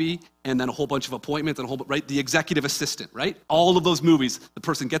coffee and then a whole bunch of appointments and right? The executive assistant, right? All of those movies, the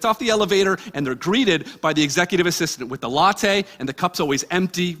person gets off the elevator and they're greeted by the executive assistant with the latte, and the cup's always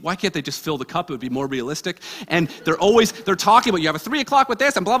empty. Why can't they just fill the cup? It would be more realistic. And they're talking about, you have a 3 o'clock with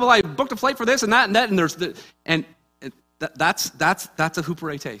this and blah, blah, blah. I booked a flight for this and that, and that's a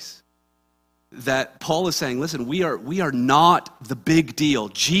huperetes. That Paul is saying, listen, we are not the big deal.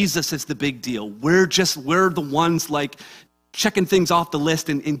 Jesus is the big deal. We're the ones like checking things off the list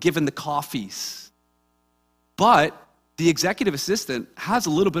and giving the coffees. But the executive assistant has a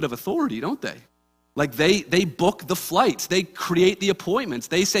little bit of authority, don't they? Like they book the flights, they create the appointments,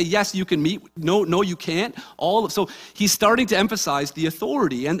 they say, yes, you can meet, no, you can't. So he's starting to emphasize the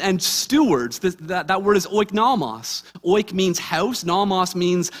authority and stewards. That word is oiknomos. Oik means house, nomos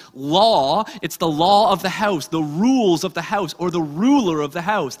means law. It's the law of the house, the rules of the house, or the ruler of the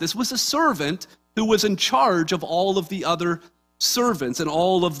house. This was a servant who was in charge of all of the other servants and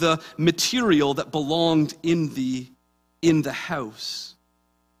all of the material that belonged in the house.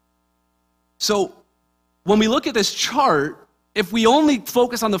 So when we look at this chart, if we only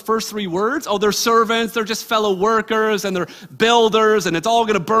focus on the first 3 words, they're servants, they're just fellow workers, and they're builders, and it's all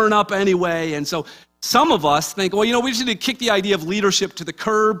going to burn up anyway. And so some of us think, we just need to kick the idea of leadership to the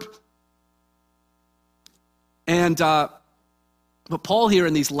curb. And but Paul here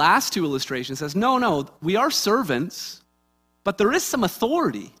in these last 2 illustrations says, no, we are servants, but there is some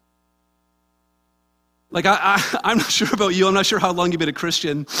authority. Like, I'm not sure about you. I'm not sure how long you've been a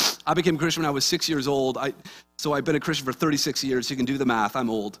Christian. I became a Christian when I was 6 years old. So I've been a Christian for 36 years. You can do the math. I'm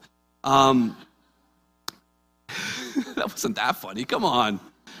old. That wasn't that funny. Come on.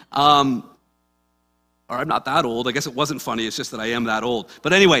 Or I'm not that old. I guess it wasn't funny. It's just that I am that old.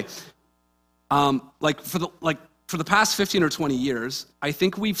 But anyway, for the past 15 or 20 years, I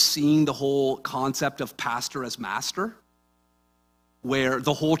think we've seen the whole concept of pastor as master, where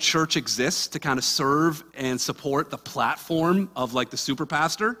the whole church exists to kind of serve and support the platform of like the super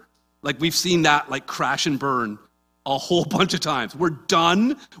pastor. Like we've seen that like crash and burn a whole bunch of times. We're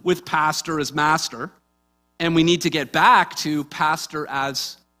done with pastor as master, and we need to get back to pastor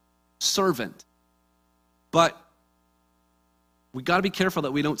as servant. But we got to be careful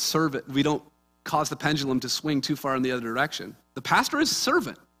that we don't serve it. We don't cause the pendulum to swing too far in the other direction. The pastor is a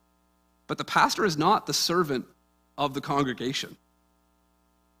servant, but the pastor is not the servant of the congregation.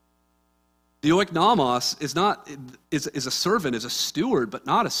 The oiknomos is a servant, is a steward, but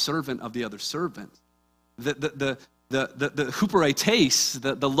not a servant of the other servants. The huperetes,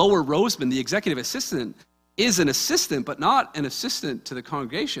 the lower rosman, the executive assistant, is an assistant, but not an assistant to the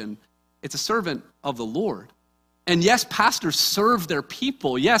congregation. It's a servant of the Lord. And yes, pastors serve their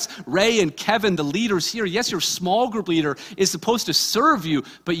people. Yes, Ray and Kevin, the leaders here, yes, your small group leader is supposed to serve you,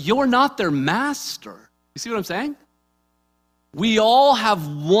 but you're not their master. You see what I'm saying? We all have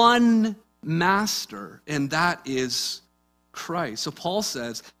one master, and that is Christ. So Paul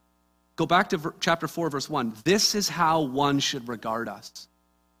says, go back to chapter 4, verse 1. This is how one should regard us.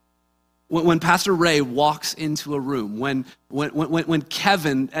 When Pastor Ray walks into a room, when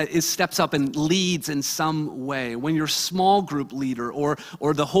Kevin steps up and leads in some way, when your small group leader or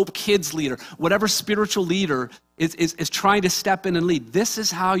the Hope Kids leader, whatever spiritual leader is trying to step in and lead, this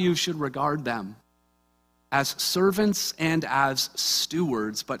is how you should regard them. As servants and as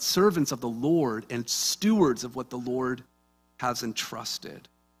stewards, but servants of the Lord and stewards of what the Lord has entrusted.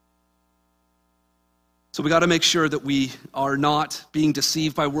 So we got to make sure that we are not being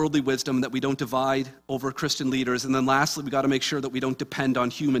deceived by worldly wisdom, that we don't divide over Christian leaders. And then lastly, we got to make sure that we don't depend on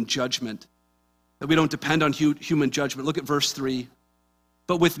human judgment. That we don't depend on human judgment. Look at verse 3.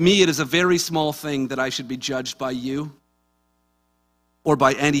 But with me it is a very small thing that I should be judged by you or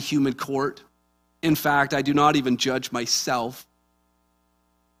by any human court. In fact, I do not even judge myself.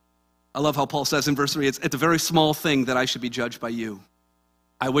 I love how Paul says in verse 3, it's a very small thing that I should be judged by you.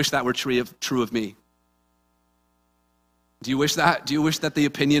 I wish that were true of me. Do you wish that? Do you wish that the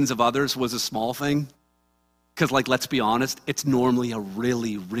opinions of others was a small thing? Because, let's be honest, it's normally a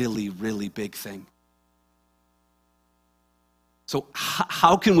really, really, really big thing. So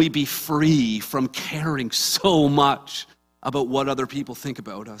how can we be free from caring so much about what other people think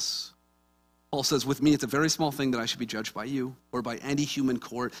about us? Paul says, with me, it's a very small thing that I should be judged by you or by any human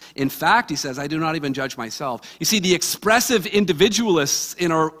court. In fact, he says, I do not even judge myself. You see, the expressive individualists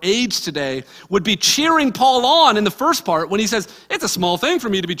in our age today would be cheering Paul on in the first part when he says, it's a small thing for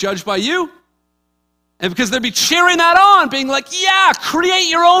me to be judged by you. And because they'd be cheering that on, being like, yeah, create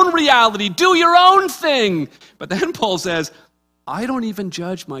your own reality, do your own thing. But then Paul says, I don't even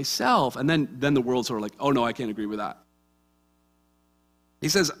judge myself. And then the world's sort of like, oh no, I can't agree with that. He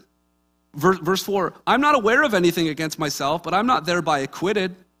says, verse 4, I'm not aware of anything against myself, but I'm not thereby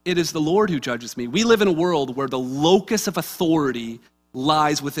acquitted. It is the Lord who judges me. We live in a world where the locus of authority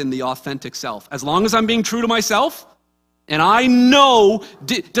lies within the authentic self. As long as I'm being true to myself, and I know,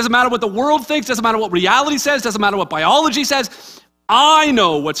 doesn't matter what the world thinks, doesn't matter what reality says, doesn't matter what biology says, I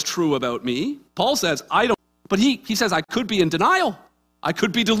know what's true about me. Paul says, I don't, but he says, I could be in denial. I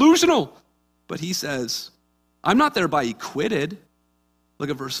could be delusional. But he says, I'm not thereby acquitted. Look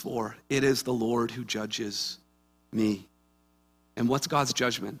at verse 4. It is the Lord who judges me. And what's God's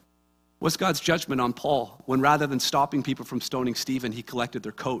judgment? What's God's judgment on Paul when rather than stopping people from stoning Stephen, he collected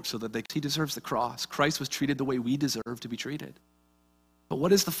their coat so that he deserves the cross. Christ was treated the way we deserve to be treated. But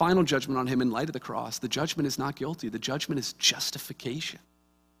what is the final judgment on him in light of the cross? The judgment is not guilty. The judgment is justification.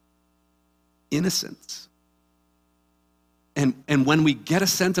 Innocence. And when we get a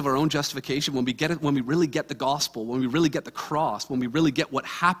sense of our own justification, when we really get the gospel, when we really get the cross, when we really get what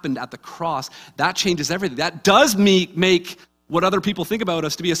happened at the cross, that changes everything. That does make what other people think about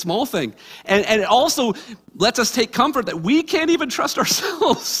us to be a small thing. And it also lets us take comfort that we can't even trust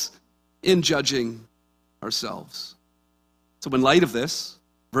ourselves in judging ourselves. So in light of this,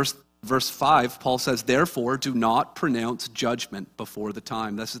 verse 5, Paul says, therefore, do not pronounce judgment before the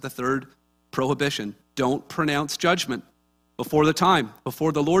time. This is the third prohibition. Don't pronounce judgment before the time,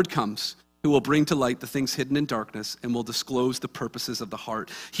 before the Lord comes, who will bring to light the things hidden in darkness and will disclose the purposes of the heart.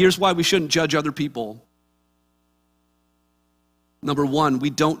 Here's why we shouldn't judge other people. Number one,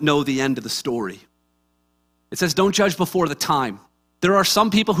 we don't know the end of the story. It says don't judge before the time. There are some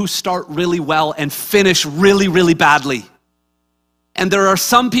people who start really well and finish really, really badly. And there are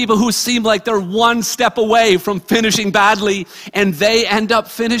some people who seem like they're one step away from finishing badly, and they end up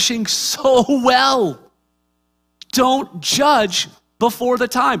finishing so well. Don't judge before the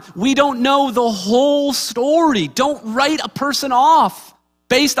time. We don't know the whole story. Don't write a person off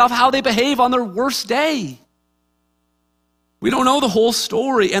based off how they behave on their worst day. We don't know the whole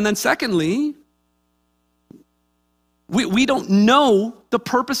story. And then secondly, we don't know the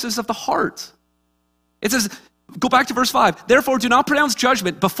purposes of the heart. It says, go back to verse 5. Therefore, do not pronounce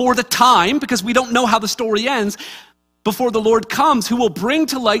judgment before the time, because we don't know how the story ends, before the Lord comes, who will bring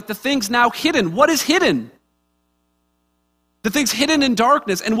to light the things now hidden. What is hidden? The things hidden in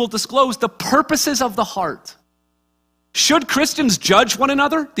darkness, and will disclose the purposes of the heart. Should Christians judge one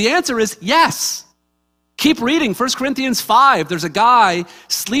another? The answer is yes. Keep reading 1 Corinthians 5. There's a guy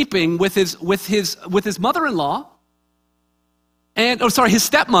sleeping with his mother-in-law, his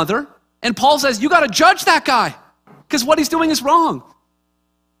stepmother, and Paul says, you got to judge that guy because what he's doing is wrong.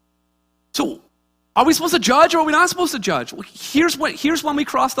 So are we supposed to judge or are we not supposed to judge? Well, here's when we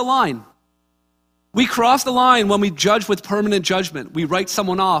cross the line. We cross the line when we judge with permanent judgment. We write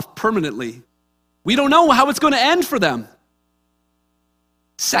someone off permanently. We don't know how it's going to end for them.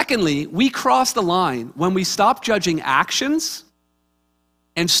 Secondly, we cross the line when we stop judging actions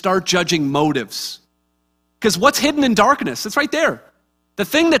and start judging motives. Because what's hidden in darkness? It's right there. The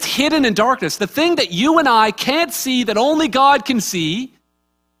thing that's hidden in darkness, the thing that you and I can't see, that only God can see,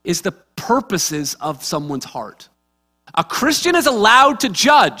 is the purposes of someone's heart. A Christian is allowed to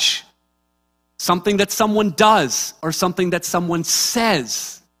judge something that someone does or something that someone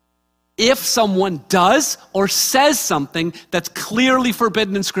says. If someone does or says something that's clearly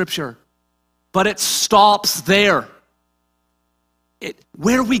forbidden in Scripture, but it stops there.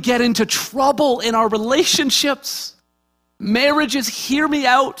 Where we get into trouble in our relationships, marriages, hear me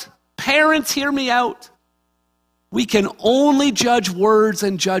out, parents, hear me out. We can only judge words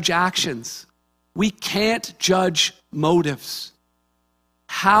and judge actions. We can't judge motives.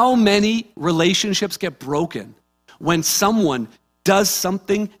 How many relationships get broken when someone does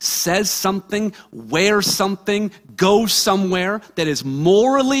something, says something, wears something, goes somewhere that is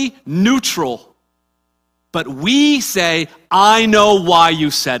morally neutral. But we say, I know why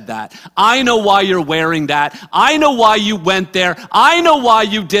you said that. I know why you're wearing that. I know why you went there. I know why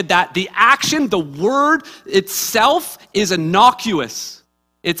you did that. The action, the word itself is innocuous.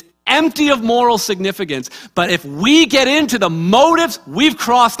 It's empty of moral significance. But if we get into the motives, we've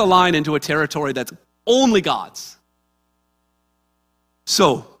crossed the line into a territory that's only God's.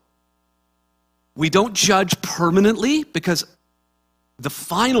 So, we don't judge permanently because the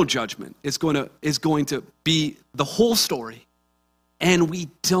final judgment is going to be the whole story. And we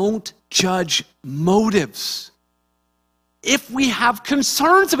don't judge motives. If we have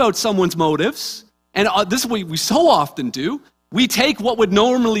concerns about someone's motives, and this is what we so often do, We take what would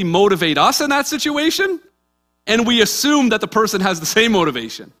normally motivate us in that situation, and we assume that the person has the same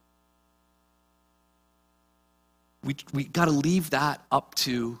motivation. We got to leave that up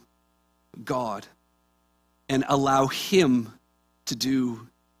to God and allow him to do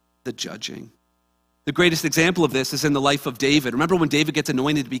the judging. The greatest example of this is in the life of David. Remember when David gets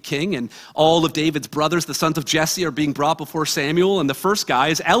anointed to be king and all of David's brothers, the sons of Jesse, are being brought before Samuel, and the first guy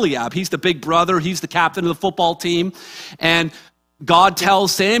is Eliab. He's the big brother. He's the captain of the football team. And God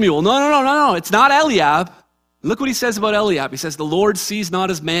tells Samuel, no, it's not Eliab. Look what he says about Eliab. He says, the Lord sees not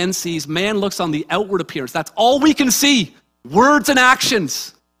as man sees. Man looks on the outward appearance. That's all we can see, words and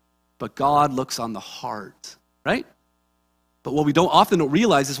actions. But God looks on the heart, right? But what we often don't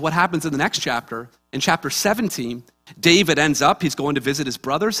realize is what happens in the next chapter. In chapter 17, David ends up, he's going to visit his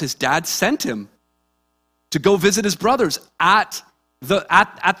brothers. His dad sent him to go visit his brothers at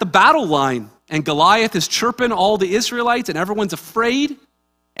the battle line. And Goliath is chirping all the Israelites, and everyone's afraid.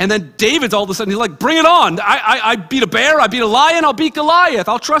 And then David's all of a sudden, he's like, bring it on. I beat a bear, I beat a lion, I'll beat Goliath.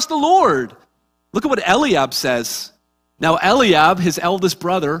 I'll trust the Lord. Look at what Eliab says. Now Eliab, his eldest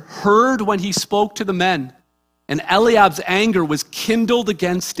brother, heard when he spoke to the men. And Eliab's anger was kindled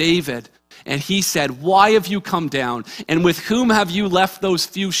against David. And he said, why have you come down? And with whom have you left those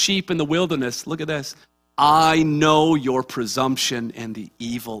few sheep in the wilderness? Look at this. I know your presumption and the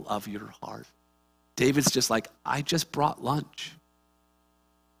evil of your heart. David's just like, I just brought lunch.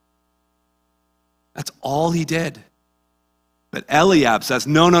 That's all he did. But Eliab says,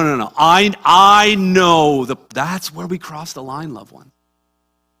 no. I know. That's where we cross the line, loved one.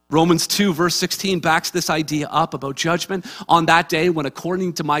 Romans 2, verse 16 backs this idea up about judgment. On that day when,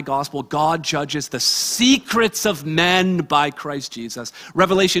 according to my gospel, God judges the secrets of men by Christ Jesus.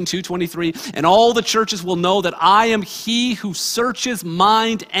 Revelation 2:23, and all the churches will know that I am he who searches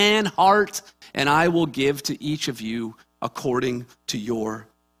mind and heart, and I will give to each of you according to your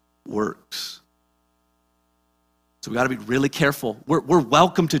works. So we got to be really careful. We're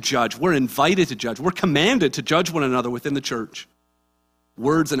welcome to judge. We're invited to judge. We're commanded to judge one another within the church.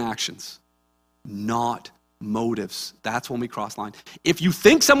 Words and actions, not motives. That's when we cross line. If you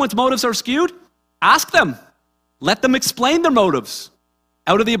think someone's motives are skewed, ask them. Let them explain their motives.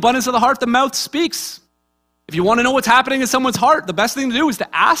 Out of the abundance of the heart, the mouth speaks. If you want to know what's happening in someone's heart, the best thing to do is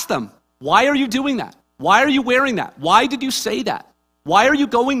to ask them, why are you doing that? Why are you wearing that? Why did you say that? Why are you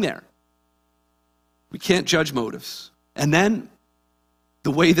going there? We can't judge motives. And then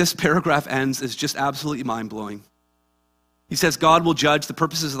the way this paragraph ends is just absolutely mind-blowing. He says, God will judge the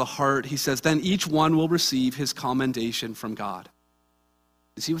purposes of the heart. He says, then each one will receive his commendation from God.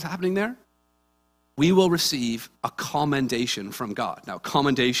 You see what's happening there? We will receive a commendation from God. Now,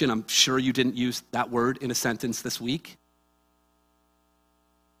 commendation, I'm sure you didn't use that word in a sentence this week.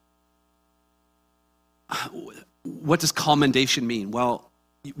 What does commendation mean? Well,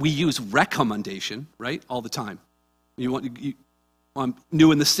 we use recommendation, right, all the time. I'm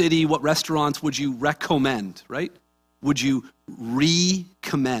new in the city. What restaurants would you recommend, right? Would you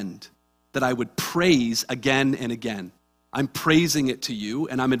recommend that I would praise again and again? I'm praising it to you,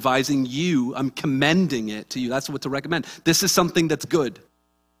 and I'm advising you, I'm commending it to you. That's what to recommend. This is something that's good.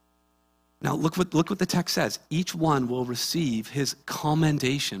 Now, look what the text says. Each one will receive his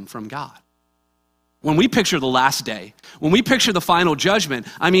commendation from God. When we picture the last day, when we picture the final judgment,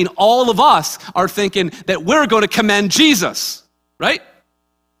 I mean, all of us are thinking that we're going to commend Jesus, right?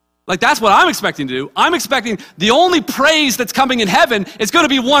 Like, that's what I'm expecting to do. I'm expecting the only praise that's coming in heaven is going to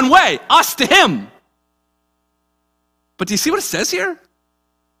be one way, us to him. But do you see what it says here?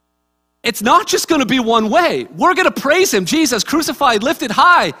 It's not just going to be one way. We're going to praise him, Jesus, crucified, lifted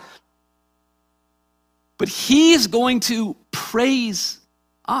high. But he is going to praise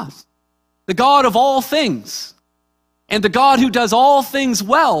us, the God of all things. And the God who does all things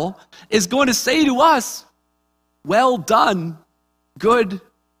well is going to say to us, well done, good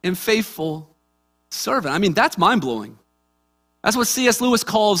and faithful servant. I mean, that's mind-blowing. That's what C.S. Lewis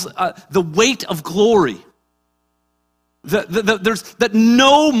calls the weight of glory. That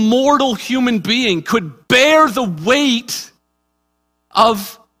no mortal human being could bear the weight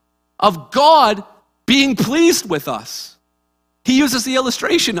of God being pleased with us. He uses the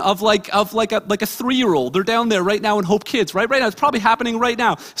illustration of like a 3-year-old. They're down there right now in Hope Kids, right now. It's probably happening right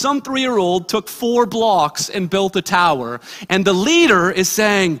now. Some 3-year-old took 4 blocks and built a tower, and the leader is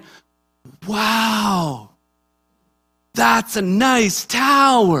saying, wow, that's a nice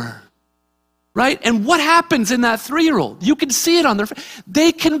tower, right? And what happens in that 3-year-old? You can see it on their face.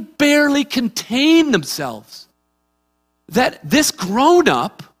 They can barely contain themselves. That this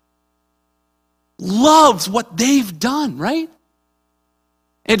grown-up loves what they've done, right?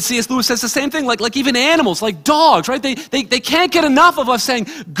 And C.S. Lewis says the same thing, like even animals, like dogs, right? They can't get enough of us saying,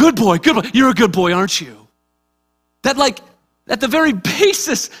 good boy, you're a good boy, aren't you? That like, at the very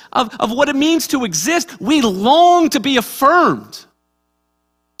basis of what it means to exist, we long to be affirmed.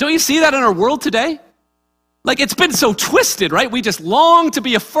 Don't you see that in our world today? Like, it's been so twisted, right? We just long to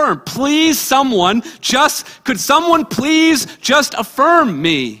be affirmed. Could someone please just affirm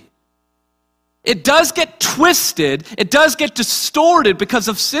me? It does get twisted, it does get distorted because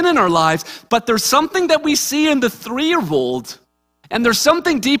of sin in our lives, but there's something that we see in the 3-year-old, and there's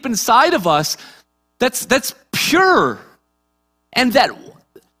something deep inside of us that's pure, and that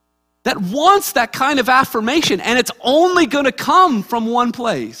wants that kind of affirmation, and it's only going to come from one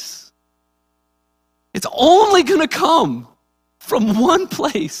place. It's only going to come from one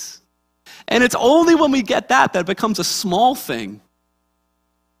place. And it's only when we get that it becomes a small thing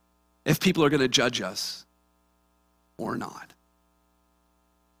if people are going to judge us or not.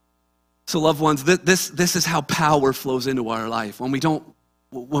 So loved ones, this is how power flows into our life. When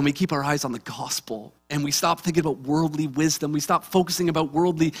we keep our eyes on the gospel and we stop thinking about worldly wisdom, we stop focusing about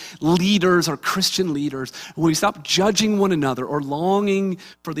worldly leaders or Christian leaders, when we stop judging one another or longing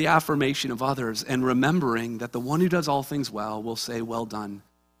for the affirmation of others and remembering that the one who does all things well will say, well done,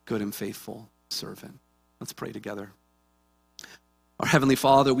 good and faithful servant. Let's pray together. Our Heavenly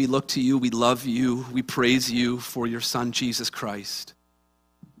Father, we look to you, we love you, we praise you for your Son, Jesus Christ.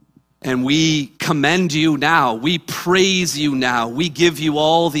 And we commend you now. We praise you now. We give you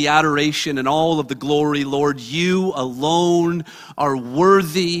all the adoration and all of the glory, Lord. You alone are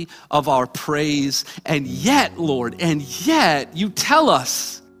worthy of our praise. And yet, Lord, you tell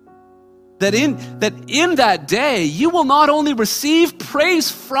us that in that day, you will not only receive praise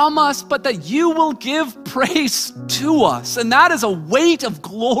from us, but that you will give praise to us. And that is a weight of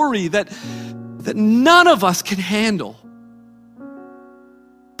glory that none of us can handle.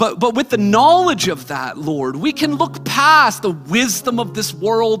 But with the knowledge of that, Lord, we can look past the wisdom of this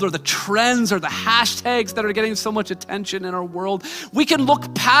world or the trends or the hashtags that are getting so much attention in our world. We can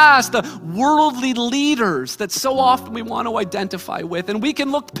look past the worldly leaders that so often we want to identify with. And we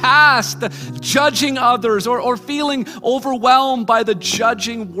can look past the judging others or feeling overwhelmed by the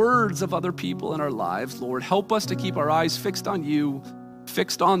judging words of other people in our lives. Lord, help us to keep our eyes fixed on you,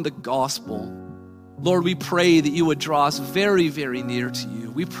 fixed on the gospel. Lord, we pray that you would draw us very, very near to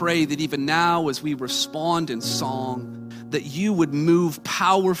you. We pray that even now as we respond in song, that you would move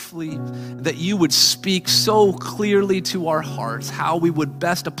powerfully, that you would speak so clearly to our hearts how we would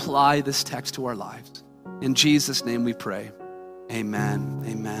best apply this text to our lives. In Jesus' name we pray. Amen.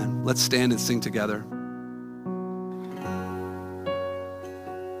 Amen. Let's stand and sing together.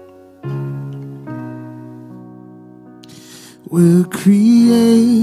 We'll create